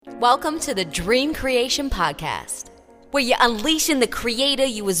Welcome to the Dream Creation Podcast, where you're unleashing the creator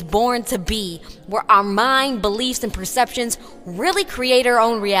you was born to be, where our mind, beliefs, and perceptions really create our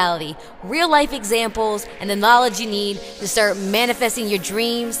own reality, real life examples, and the knowledge you need to start manifesting your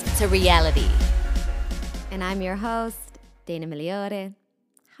dreams to reality. And I'm your host, Dana Migliore.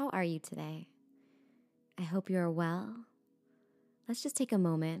 How are you today? I hope you are well. Let's just take a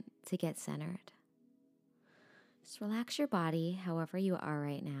moment to get centered. Just relax your body however you are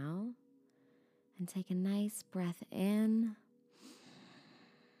right now and take a nice breath in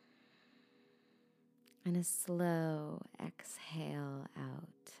and a slow exhale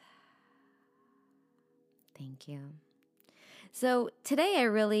out. Thank you. So today I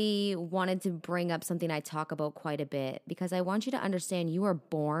really wanted to bring up something I talk about quite a bit because I want you to understand you are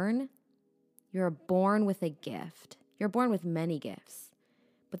born with a gift. You're born with many gifts.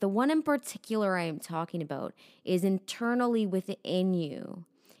 But the one in particular I am talking about is internally within you,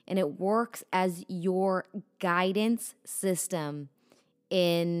 and it works as your guidance system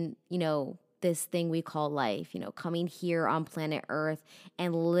in, this thing we call life, coming here on planet Earth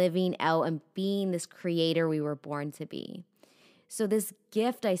and living out and being this creator we were born to be. So this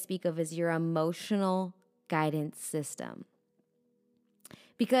gift I speak of is your emotional guidance system.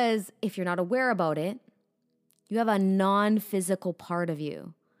 Because if you're not aware about it, you have a non-physical part of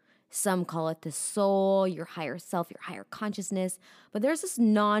you. Some call it the soul, your higher self, your higher consciousness. But there's this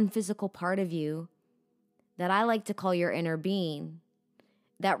non-physical part of you that I like to call your inner being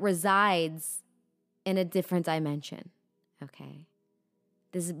that resides in a different dimension, okay?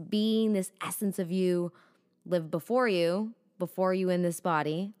 This being, this essence of you lived before you in this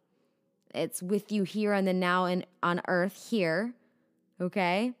body. It's with you here and the now and on earth here,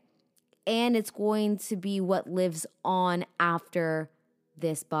 okay? And it's going to be what lives on after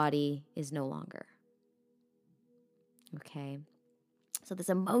this body is no longer. Okay. So this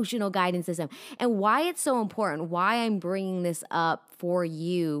emotional guidance system, and why it's so important, why I'm bringing this up for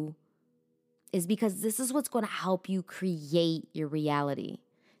you is because this is what's going to help you create your reality.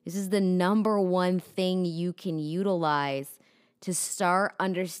 This is the number one thing you can utilize to start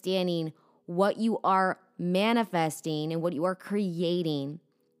understanding what you are manifesting and what you are creating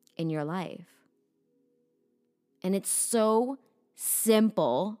in your life. And it's so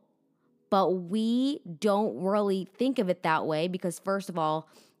simple, but we don't really think of it that way because, first of all,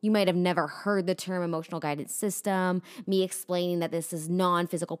 you might have never heard the term emotional guidance system, me explaining that this is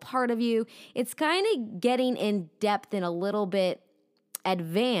non-physical part of you. It's kind of getting in depth and a little bit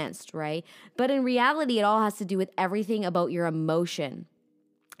advanced, right? But in reality, it all has to do with everything about your emotion.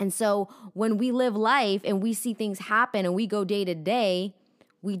 And so when we live life and we see things happen and we go day to day,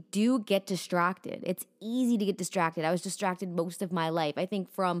 we do get distracted. It's easy to get distracted. I was distracted most of my life. I think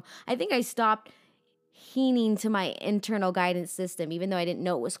I stopped heeding to my internal guidance system, even though I didn't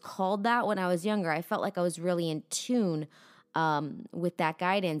know it was called that when I was younger. I felt like I was really in tune with that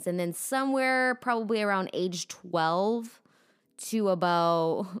guidance. And then somewhere probably around age 12 to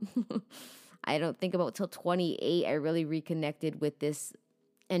about, I don't think about till 28, I really reconnected with this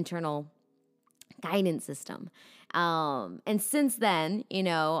internal guidance system. And since then,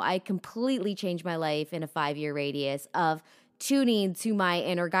 I completely changed my life in a 5-year radius of tuning to my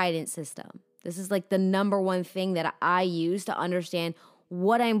inner guidance system. This is like the number one thing that I use to understand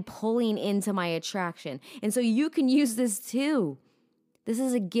what I'm pulling into my attraction. And so you can use this too. This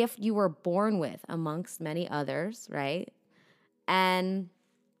is a gift you were born with amongst many others, right? And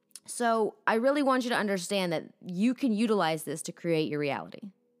so I really want you to understand that you can utilize this to create your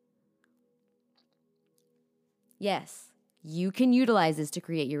reality. Yes, you can utilize this to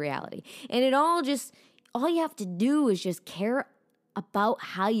create your reality. And all you have to do is just care about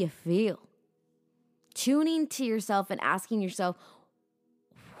how you feel. Tuning to yourself and asking yourself,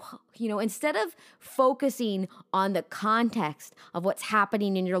 instead of focusing on the context of what's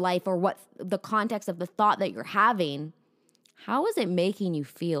happening in your life or what the context of the thought that you're having, how is it making you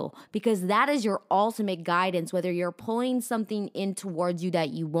feel? Because that is your ultimate guidance, whether you're pulling something in towards you that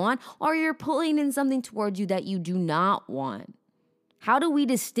you want or you're pulling in something towards you that you do not want. How do we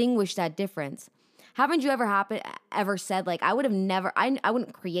distinguish that difference? Haven't you ever said, like, I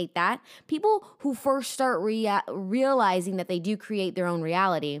wouldn't create that? People who first start realizing that they do create their own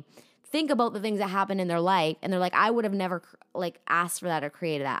reality think about the things that happen in their life and they're like, I would have never asked for that or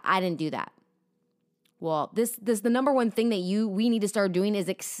created that. I didn't do that. Well, this the number one thing that we need to start doing is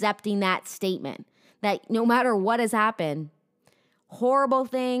accepting that statement that no matter what has happened, horrible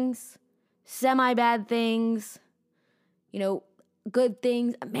things, semi-bad things, good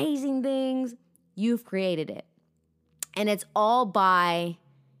things, amazing things, you've created it. And it's all by,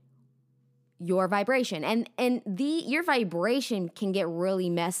 your vibration. And your vibration can get really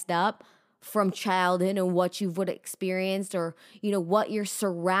messed up from childhood and what you would have experienced, or, what your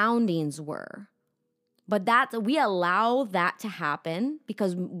surroundings were. But we allow that to happen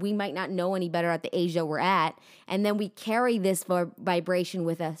because we might not know any better at the age that we're at. And then we carry this vibration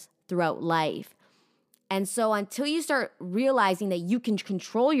with us throughout life. And so until you start realizing that you can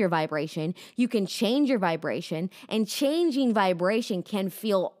control your vibration, you can change your vibration, and changing vibration can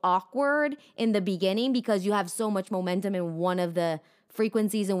feel awkward in the beginning because you have so much momentum in one of the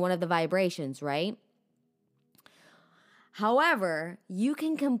frequencies and one of the vibrations, right? However, you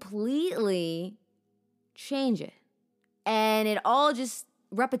can completely change it. And it all just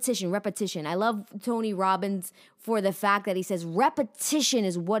repetition. I love Tony Robbins for the fact that he says repetition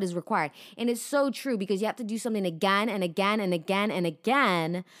is what is required. And it's so true because you have to do something again and again and again and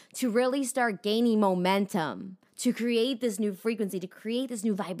again to really start gaining momentum, to create this new frequency, to create this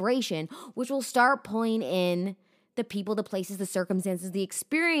new vibration, which will start pulling in the people, the places, the circumstances, the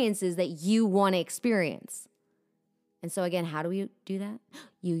experiences that you want to experience. And so again, how do we do that?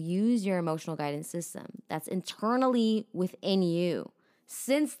 You use your emotional guidance system that's internally within you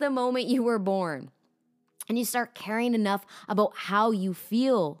since the moment you were born. And you start caring enough about how you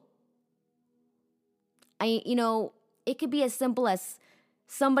feel. It could be as simple as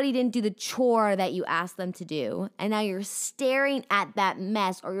somebody didn't do the chore that you asked them to do, and now you're staring at that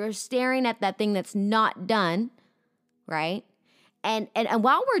mess, or you're staring at that thing that's not done, right? And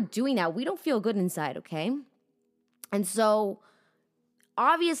while we're doing that, we don't feel good inside, okay? And so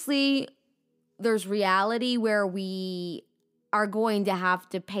obviously there's reality where we are going to have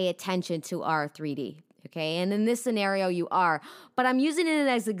to pay attention to our 3D, okay? And in this scenario, you are. But I'm using it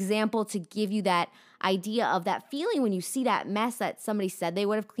as an example to give you that idea of that feeling when you see that mess that somebody said they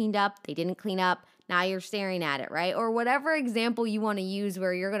would have cleaned up, they didn't clean up, now you're staring at it, right? Or whatever example you want to use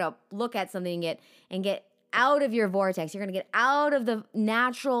where you're going to look at something and get out of your vortex. You're going to get out of the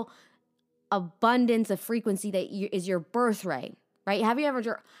natural abundance of frequency that is your birthright, right?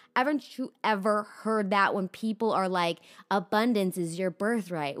 Haven't you ever heard that when people are like, abundance is your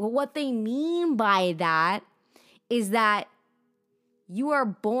birthright? Well, what they mean by that is that you are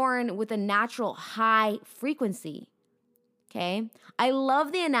born with a natural high frequency, okay? I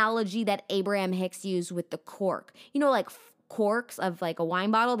love the analogy that Abraham Hicks used with the cork. Like corks of like a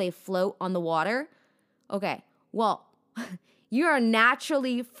wine bottle, they float on the water. Okay, well, you are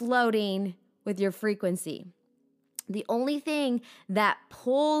naturally floating with your frequency. The only thing that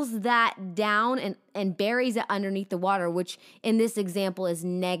pulls that down and buries it underneath the water, which in this example is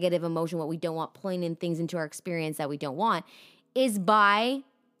negative emotion, what we don't want, pulling in things into our experience that we don't want, is by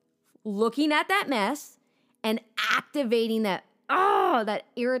looking at that mess and activating that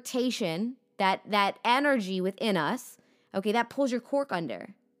irritation, that energy within us, okay, that pulls your cork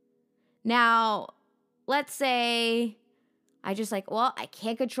under. Now, let's say I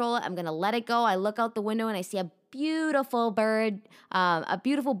can't control it. I'm going to let it go. I look out the window and I see a beautiful bird,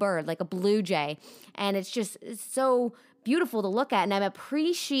 like a blue jay. And it's so beautiful to look at. And I'm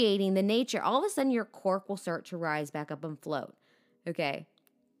appreciating the nature. All of a sudden, your cork will start to rise back up and float. Okay.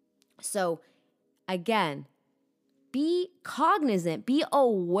 So again, be cognizant, be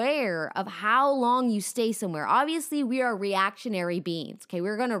aware of how long you stay somewhere. Obviously, we are reactionary beings. Okay.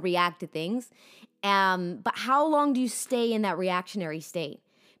 We're going to react to things. But how long do you stay in that reactionary state?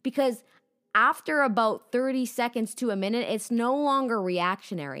 Because after about 30 seconds to a minute, it's no longer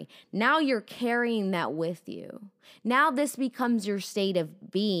reactionary. Now you're carrying that with you. Now this becomes your state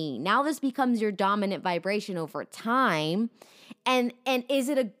of being. Now this becomes your dominant vibration over time. And is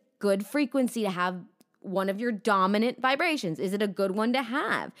it a good frequency to have one of your dominant vibrations? Is it a good one to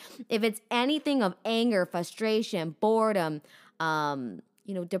have? If it's anything of anger, frustration, boredom,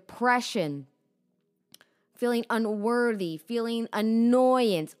 depression, feeling unworthy, feeling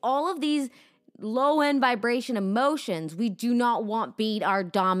annoyance, all of these low-end vibration emotions, we do not want be our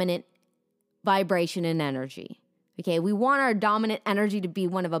dominant vibration and energy. Okay, we want our dominant energy to be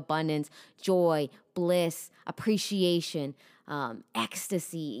one of abundance, joy, bliss, appreciation,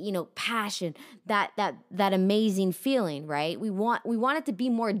 ecstasy, passion, that amazing feeling, right? We want it to be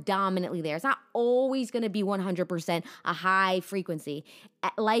more dominantly there. It's not always going to be 100% a high frequency.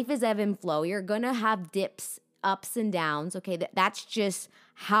 Life is ebb and flow. You're going to have dips, ups and downs, okay? That's just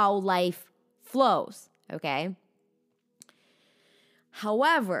how life flows, okay?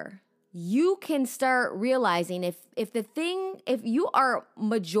 However, you can start realizing if you are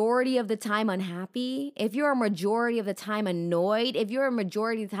majority of the time unhappy, if you're a majority of the time annoyed, if you're a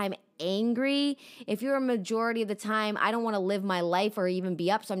majority of the time angry, if you're a majority of the time, I don't want to live my life or even be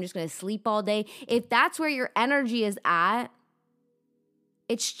up, so I'm just going to sleep all day. If that's where your energy is at,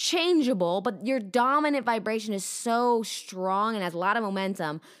 It's changeable, but your dominant vibration is so strong and has a lot of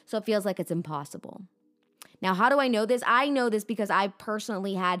momentum, so it feels like it's impossible. Now, how do I know this? I know this because I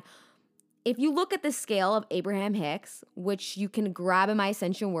personally had, if you look at the scale of Abraham Hicks, which you can grab in my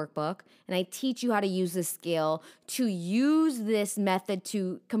Ascension workbook, and I teach you how to use this scale to use this method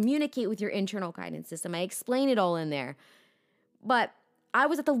to communicate with your internal guidance system. I explain it all in there. But I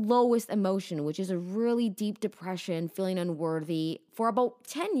was at the lowest emotion, which is a really deep depression, feeling unworthy for about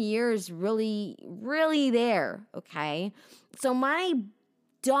 10 years, really, really there, okay? So my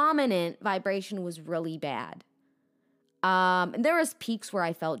dominant vibration was really bad. And there was peaks where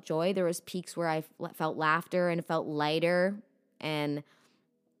I felt joy. There was peaks where I felt laughter and felt lighter and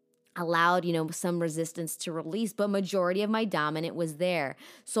allowed, some resistance to release, but majority of my dominant was there.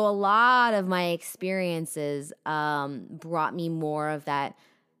 So a lot of my experiences brought me more of that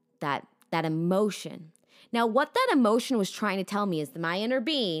emotion. Now, what that emotion was trying to tell me is that my inner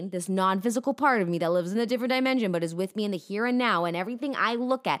being, this non-physical part of me that lives in a different dimension, but is with me in the here and now, and everything I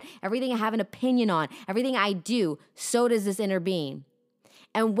look at, everything I have an opinion on, everything I do, so does this inner being.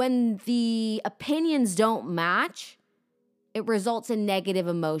 And when the opinions don't match, it results in negative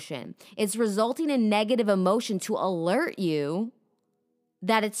emotion. It's resulting in negative emotion to alert you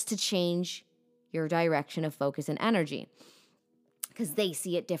that it's to change your direction of focus and energy because they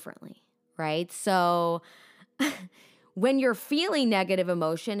see it differently, right? So when you're feeling negative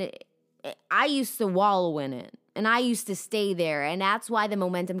emotion, I used to wallow in it and I used to stay there. And that's why the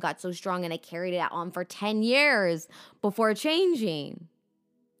momentum got so strong and I carried it on for 10 years before changing.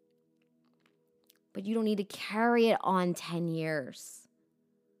 But you don't need to carry it on 10 years.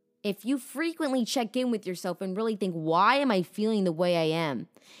 If you frequently check in with yourself and really think, why am I feeling the way I am?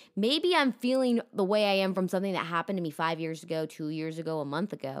 Maybe I'm feeling the way I am from something that happened to me 5 years ago, 2 years ago, a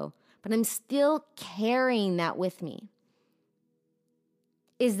month ago, but I'm still carrying that with me.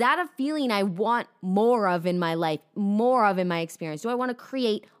 Is that a feeling I want more of in my life, more of in my experience? Do I want to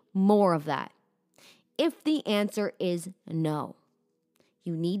create more of that? If the answer is no,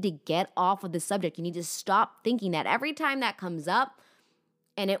 you need to get off of the subject. You need to stop thinking that every time that comes up,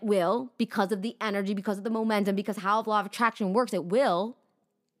 and it will, because of the energy, because of the momentum, because how the law of attraction works, it will.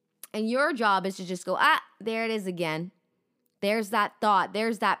 And your job is to just go, there it is again. There's that thought.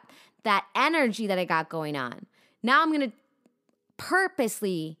 There's that energy that I got going on. Now I'm going to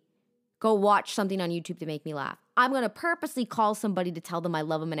purposely go watch something on YouTube to make me laugh. I'm going to purposely call somebody to tell them I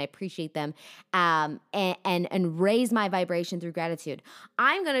love them and I appreciate them, and raise my vibration through gratitude.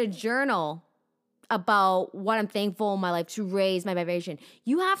 I'm going to journal about what I'm thankful in my life to raise my vibration.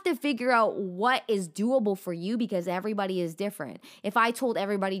 You have to figure out what is doable for you because everybody is different. If I told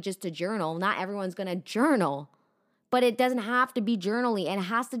everybody just to journal, not everyone's going to journal. But it doesn't have to be journaling. It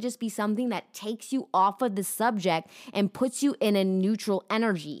has to just be something that takes you off of the subject and puts you in a neutral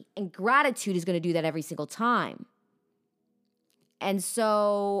energy. And gratitude is going to do that every single time. And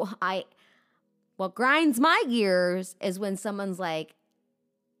so what grinds my gears is when someone's like,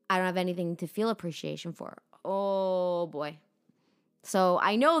 I don't have anything to feel appreciation for. Oh boy. So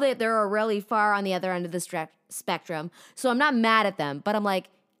I know that they're really far on the other end of the spectrum. So I'm not mad at them, but I'm like,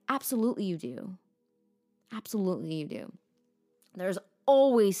 absolutely you do. Absolutely you do. There's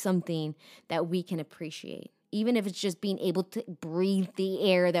always something that we can appreciate, even if it's just being able to breathe the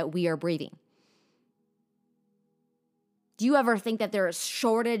air that we are breathing. Do you ever think that there's a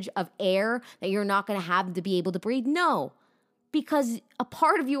shortage of air that you're not going to have to be able to breathe? No, because a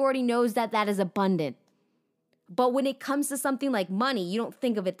part of you already knows that that is abundant. But when it comes to something like money, you don't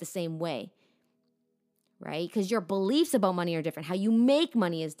think of it the same way, right? Because your beliefs about money are different. How you make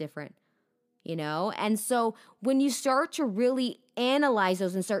money is different. And so when you start to really analyze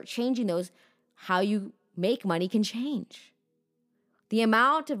those and start changing those, how you make money can change. The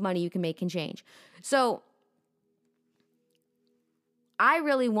amount of money you can make can change. So I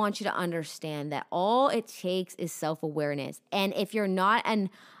really want you to understand that all it takes is self-awareness. And if you're not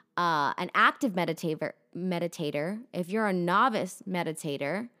an active meditator, if you're a novice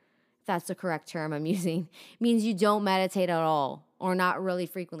meditator, if that's the correct term I'm using, means you don't meditate at all. Or not really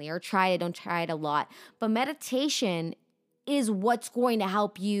frequently, or don't try it a lot. But meditation is what's going to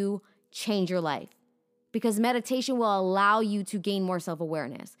help you change your life because meditation will allow you to gain more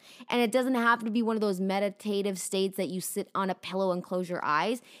self-awareness. And it doesn't have to be one of those meditative states that you sit on a pillow and close your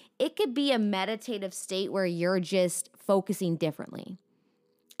eyes. It could be a meditative state where you're just focusing differently.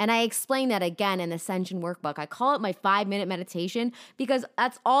 And I explain that again in the Ascension Workbook. I call it my 5-minute meditation because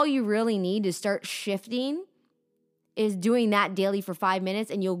that's all you really need to start shifting is doing that daily for 5 minutes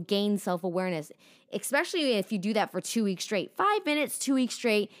and you'll gain self-awareness, especially if you do that for 2 weeks straight. 5 minutes, 2 weeks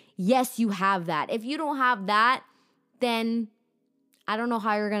straight, yes, you have that. If you don't have that, then I don't know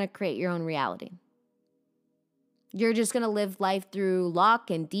how you're going to create your own reality. You're just going to live life through luck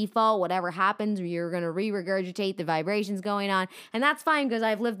and default, whatever happens, you're going to re-regurgitate the vibrations going on. And that's fine because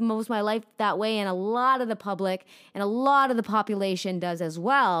I've lived most of my life that way, and a lot of the public and a lot of the population does as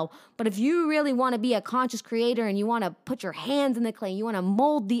well. But if you really want to be a conscious creator and you want to put your hands in the clay, you want to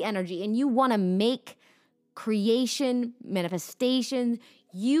mold the energy, and you want to make creation, manifestation,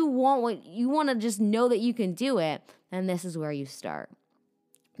 you want to just know that you can do it, then this is where you start.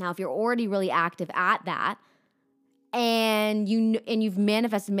 Now, if you're already really active at that, and you've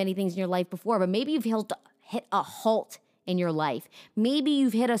manifested many things in your life before, but maybe you've hit a halt in your life. Maybe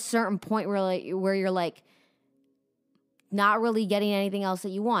you've hit a certain point where you're like not really getting anything else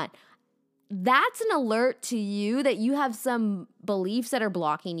that you want. That's an alert to you that you have some beliefs that are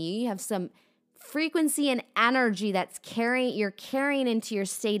blocking you. You have some frequency and energy you're carrying into your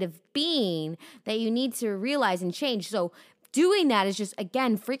state of being that you need to realize and change. So doing that is just,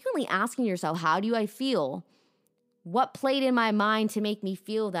 again, frequently asking yourself, how do I feel? What played in my mind to make me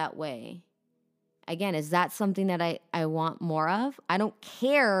feel that way? Again, is that something that I want more of? I don't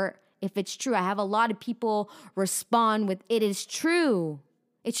care if it's true. I have a lot of people respond with, it is true.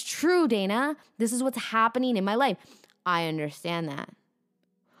 It's true, Dana. This is what's happening in my life. I understand that.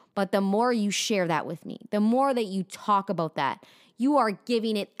 But the more you share that with me, the more that you talk about that, you are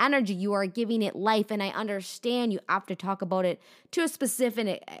giving it energy. You are giving it life. And I understand you have to talk about it to a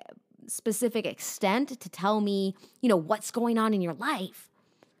specific extent to tell me, what's going on in your life.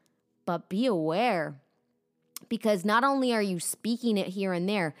 But be aware, because not only are you speaking it here and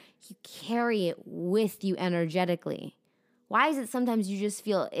there, you carry it with you energetically. Why is it sometimes you just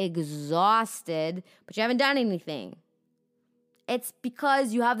feel exhausted, but you haven't done anything? It's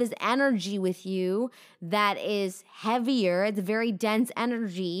because you have this energy with you that is heavier. It's very dense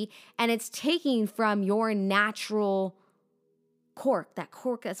energy, and it's taking from your natural cork. That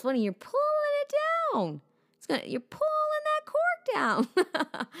cork, that's funny, you're pulling it down. You're pulling that cork down.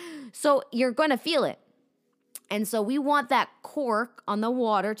 So you're going to feel it. And so we want that cork on the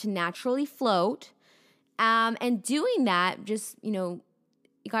water to naturally float. And doing that, just, you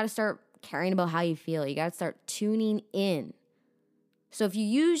got to start caring about how you feel. You got to start tuning in. So if you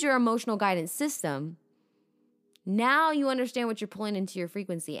use your emotional guidance system, now you understand what you're pulling into your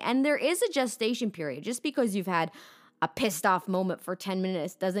frequency. And there is a gestation period. Just because you've had a pissed off moment for 10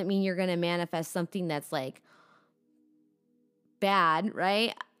 minutes doesn't mean you're going to manifest something that's like bad,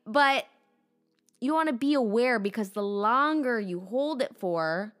 right? But you want to be aware, because the longer you hold it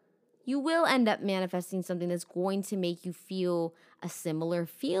for, you will end up manifesting something that's going to make you feel a similar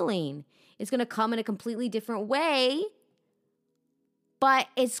feeling. It's going to come in a completely different way, but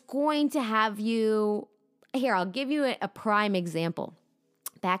it's going to have you. Here, I'll give you a prime example.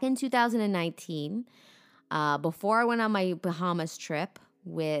 Back in 2019, before I went on my Bahamas trip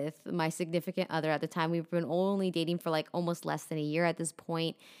with my significant other at the time, we've been only dating for like almost less than a year at this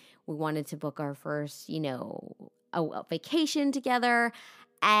point. We wanted to book our first, a vacation together.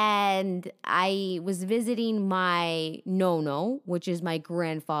 And I was visiting my nonno, which is my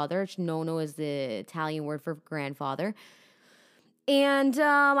grandfather. Nonno is the Italian word for grandfather. And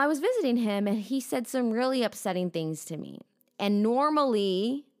I was visiting him, and he said some really upsetting things to me. And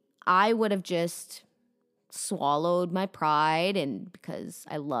normally, I would have just swallowed my pride, and because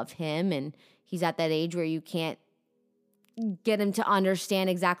I love him, and he's at that age where you can't get him to understand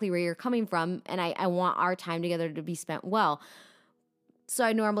exactly where you're coming from, and I want our time together to be spent well. So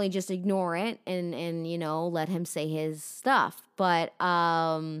I normally just ignore it and let him say his stuff. But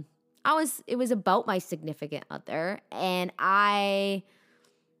it was about my significant other, and I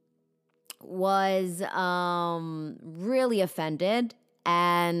was really offended,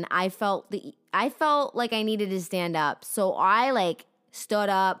 and I felt like I needed to stand up. So I stood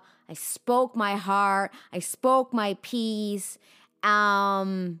up, I spoke my heart, I spoke my piece.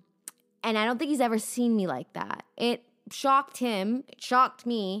 And I don't think he's ever seen me like that. It shocked him, it shocked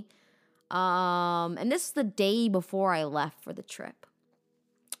me. And this is the day before I left for the trip.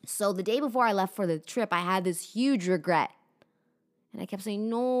 So the day before I left for the trip, I had this huge regret. And I kept saying,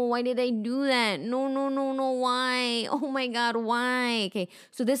 no, why did I do that? No, why? Oh my God, why? Okay,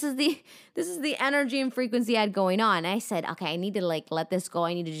 so this is the energy and frequency I had going on. And I said, okay, I need to let this go.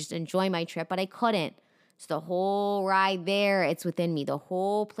 I need to just enjoy my trip, but I couldn't. So the whole ride there, it's within me. The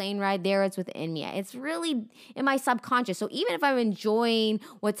whole plane ride there, it's within me. It's really in my subconscious. So even if I'm enjoying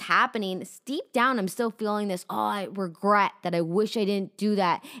what's happening, deep down, I'm still feeling this, I regret that I wish I didn't do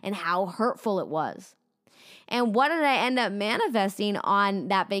that and how hurtful it was. And what did I end up manifesting on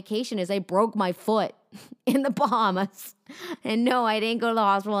that vacation is I broke my foot in the Bahamas. And no, I didn't go to the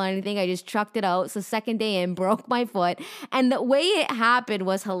hospital or anything. I just trucked it out. So second day in, broke my foot. And the way it happened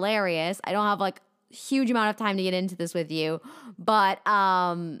was hilarious. I don't have like a huge amount of time to get into this with you. But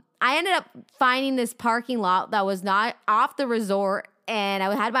I ended up finding this parking lot that was not off the resort. And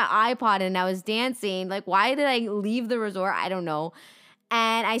I had my iPod and I was dancing. Like, why did I leave the resort? I don't know.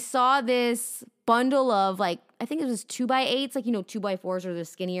 And I saw this bundle of like, I think it was 2x8s, like, 2x4s are the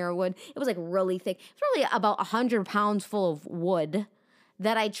skinnier wood. It was like really thick. It's probably about 100 pounds full of wood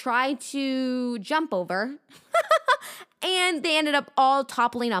that I tried to jump over. And they ended up all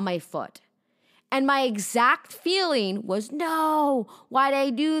toppling on my foot. And my exact feeling was, no, why'd I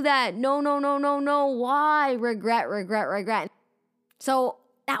do that? No, no, no, no, no. Why? Regret, regret, regret. So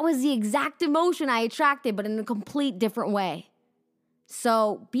that was the exact emotion I attracted, but in a complete different way.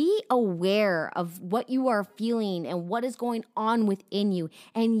 So be aware of what you are feeling and what is going on within you,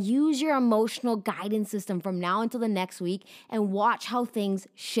 and use your emotional guidance system from now until the next week and watch how things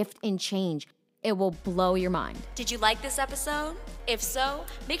shift and change. It will blow your mind. Did you like this episode? If so,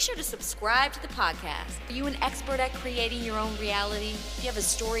 make sure to subscribe to the podcast. Are you an expert at creating your own reality? Do you have a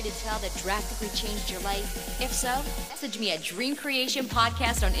story to tell that drastically changed your life? If so, message me at Dream Creation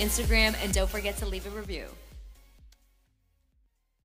Podcast on Instagram, and don't forget to leave a review.